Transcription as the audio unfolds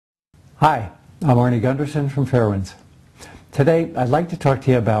Hi, I'm Arnie Gundersen from Fairewinds. Today I'd like to talk to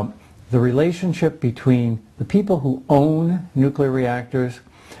you about the relationship between the people who own nuclear reactors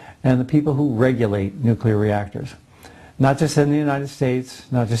and the people who regulate nuclear reactors. Not just in the United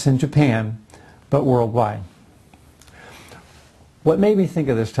States, not just in Japan, but worldwide. What made me think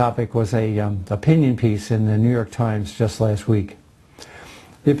of this topic was an opinion piece in the New York Times just last week.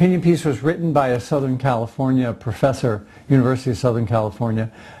 The opinion piece was written by a Southern California professor, University of Southern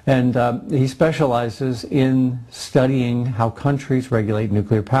California, and he specializes in studying how countries regulate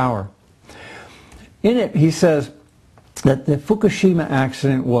nuclear power. In it, he says that the Fukushima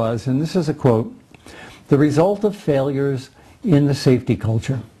accident was, and this is a quote, the result of failures in the safety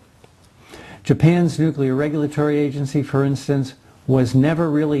culture. Japan's nuclear regulatory agency, for instance, was never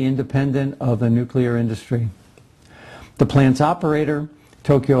really independent of the nuclear industry. The plant's operator,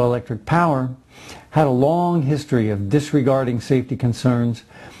 Tokyo Electric Power, had a long history of disregarding safety concerns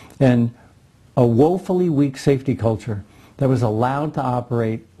and a woefully weak safety culture that was allowed to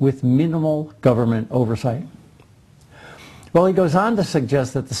operate with minimal government oversight. Well, he goes on to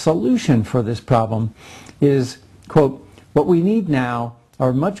suggest that the solution for this problem is, quote, what we need now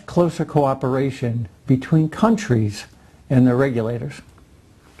are much closer cooperation between countries and their regulators.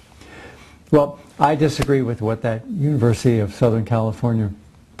 Well, I disagree with what that University of Southern California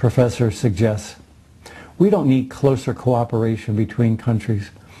professor suggests. We don't need closer cooperation between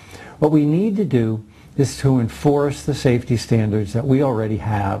countries. What we need to do is to enforce the safety standards that we already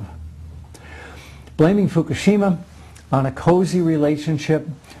have. Blaming Fukushima on a cozy relationship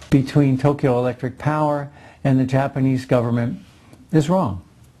between Tokyo Electric Power and the Japanese government is wrong.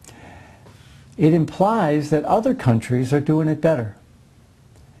 It implies that other countries are doing it better.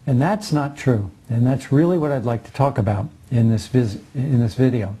 And that's not true. And that's really what I'd like to talk about in this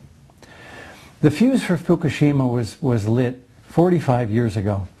video. The fuse for Fukushima was lit 45 years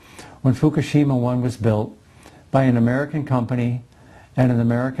ago when Fukushima 1 was built by an American company and an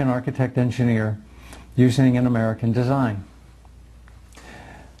American architect engineer using an American design.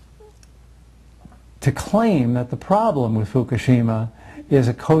 To claim that the problem with Fukushima is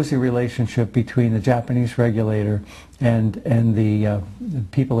a cozy relationship between the Japanese regulator and the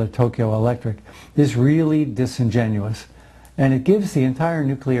people at Tokyo Electric is really disingenuous, and it gives the entire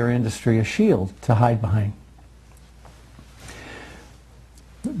nuclear industry a shield to hide behind.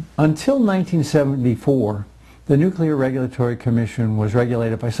 Until 1974, the Nuclear Regulatory Commission was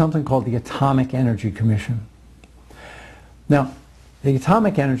regulated by something called the Atomic Energy Commission. Now, the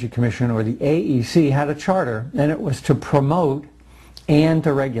Atomic Energy Commission, or the AEC, had a charter, and it was to promote and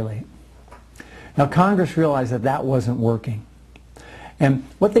to regulate. Now, Congress realized that that wasn't working. And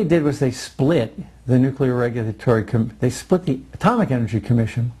what they did was they split the they split the Atomic Energy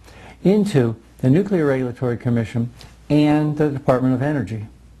Commission into the Nuclear Regulatory Commission and the Department of Energy.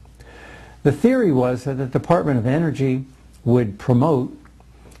 The theory was that the Department of Energy would promote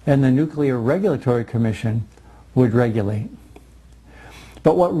and the Nuclear Regulatory Commission would regulate.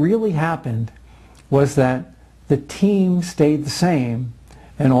 But what really happened was that the team stayed the same,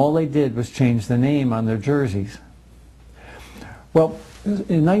 and all they did was change the name on their jerseys. Well,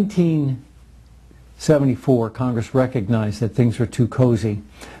 in 1974, Congress recognized that things were too cozy.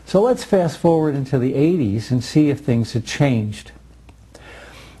 So let's fast forward into the 80s and see if things had changed.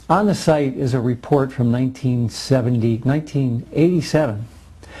 On the site is a report from 1987,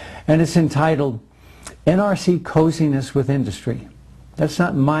 and it's entitled NRC Coziness with Industry. That's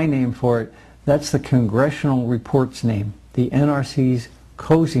not my name for it. That's the Congressional Report's name, the NRC's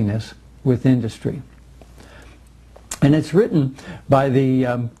Coziness with Industry. And it's written by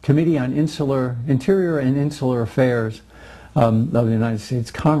the Committee on Interior and Insular Affairs of the United States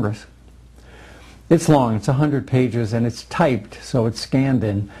Congress. It's long, it's 100 pages, and it's typed, so it's scanned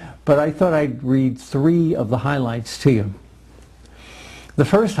in. But I thought I'd read 3 of the highlights to you. The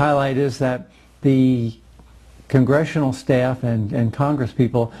first highlight is that the congressional staff and Congress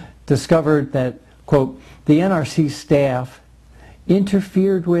people discovered that, quote, the NRC staff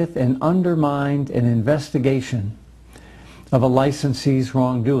interfered with and undermined an investigation of a licensee's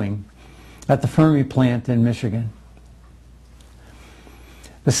wrongdoing at the Fermi plant in Michigan.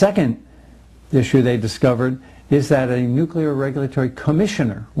 The second issue they discovered is that a nuclear regulatory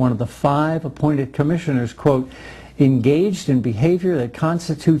commissioner, one of the 5 appointed commissioners, quote, engaged in behavior that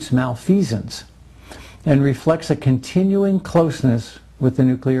constitutes malfeasance and reflects a continuing closeness with the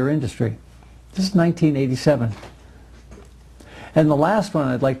nuclear industry. This is 1987. And the last one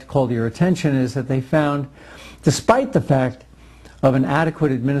I'd like to call to your attention is that they found, despite the fact of an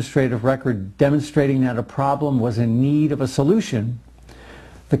adequate administrative record demonstrating that a problem was in need of a solution,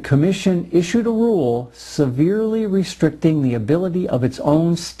 the Commission issued a rule severely restricting the ability of its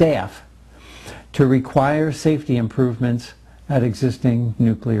own staff to require safety improvements at existing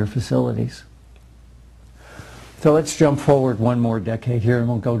nuclear facilities. So let's jump forward one more decade here and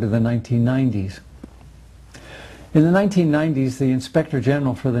we'll go to the 1990s. In the 1990s, the Inspector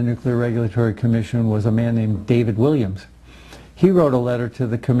General for the Nuclear Regulatory Commission was a man named David Williams. He wrote a letter to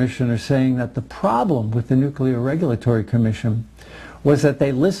the commissioner saying that the problem with the Nuclear Regulatory Commission was that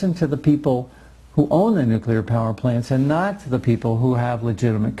they listened to the people who own the nuclear power plants and not to the people who have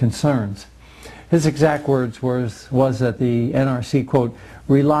legitimate concerns. His exact words was that the NRC, quote,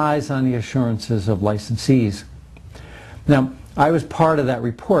 relies on the assurances of licensees. Now, I was part of that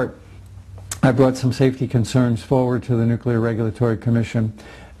report. I brought some safety concerns forward to the Nuclear Regulatory Commission,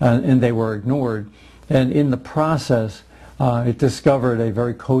 and they were ignored. And in the process, it discovered a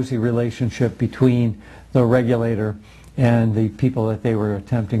very cozy relationship between the regulator and the people that they were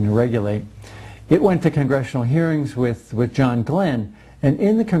attempting to regulate. It went to congressional hearings with John Glenn, and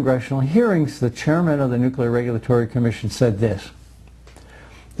in the congressional hearings, the chairman of the Nuclear Regulatory Commission said this: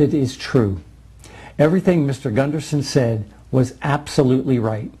 "It is true. Everything Mr. Gundersen said was absolutely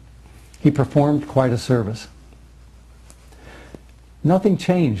right. He performed quite a service." Nothing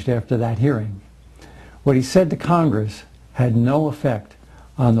changed after that hearing. What he said to Congress had no effect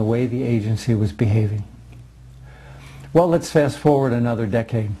on the way the agency was behaving. Well, let's fast forward another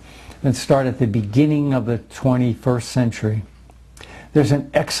decade and start at the beginning of the 21st century. There's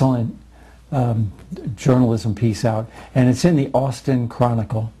an excellent journalism piece out, and it's in the Austin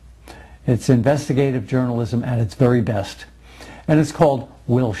Chronicle. It's investigative journalism at its very best. And it's called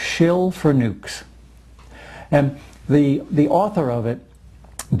 "We'll Shill for Nukes." And the author of it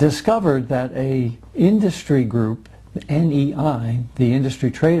discovered that a industry group, NEI, the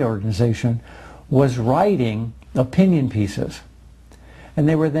Industry Trade Organization, was writing opinion pieces. And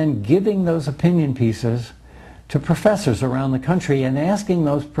they were then giving those opinion pieces to professors around the country and asking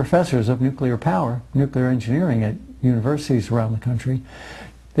those professors of nuclear power, nuclear engineering at universities around the country,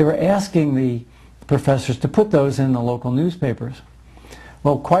 they were asking the professors to put those in the local newspapers.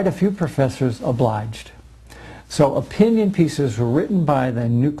 Well, quite a few professors obliged. So opinion pieces written by the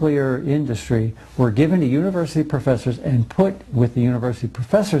nuclear industry were given to university professors and put with the university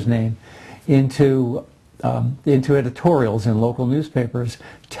professor's name into editorials in local newspapers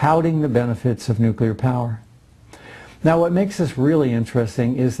touting the benefits of nuclear power. Now, what makes this really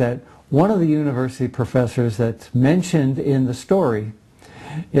interesting is that one of the university professors that's mentioned in the story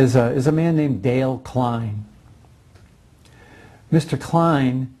is a man named Dale Klein. Mr.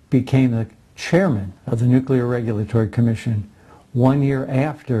 Klein became the chairman of the Nuclear Regulatory Commission 1 year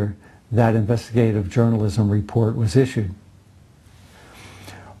after that investigative journalism report was issued.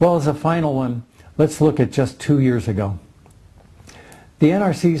 Well, as a final one, let's look at just 2 years ago. The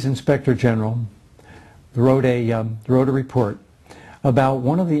NRC's Inspector General wrote a report about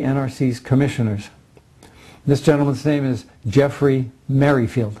one of the NRC's commissioners. This gentleman's name is Jeffrey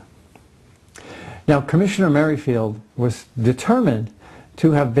Merrifield. Now, Commissioner Merrifield was determined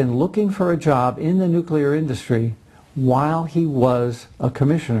to have been looking for a job in the nuclear industry while he was a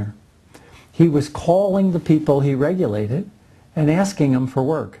commissioner. He was calling the people he regulated and asking them for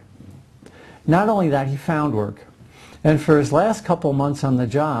work. Not only that, he found work. And for his last couple months on the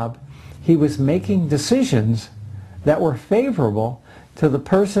job, he was making decisions that were favorable to the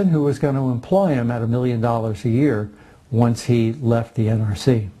person who was going to employ him at $1 million a year once he left the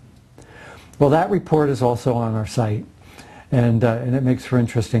NRC. Well, that report is also on our site, and it makes for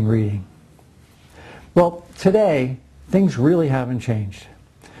interesting reading. Well, today, things really haven't changed.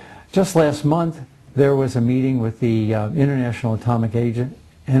 Just last month, there was a meeting with the International Atomic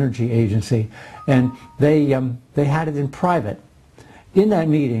Energy Agency, and they had it in private. In that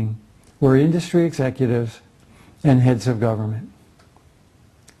meeting were industry executives and heads of government.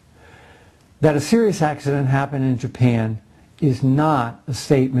 That a serious accident happened in Japan is not a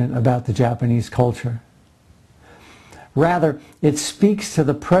statement about the Japanese culture. Rather, it speaks to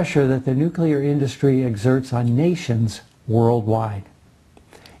the pressure that the nuclear industry exerts on nations worldwide.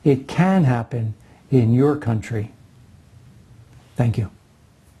 It can happen in your country. Thank you.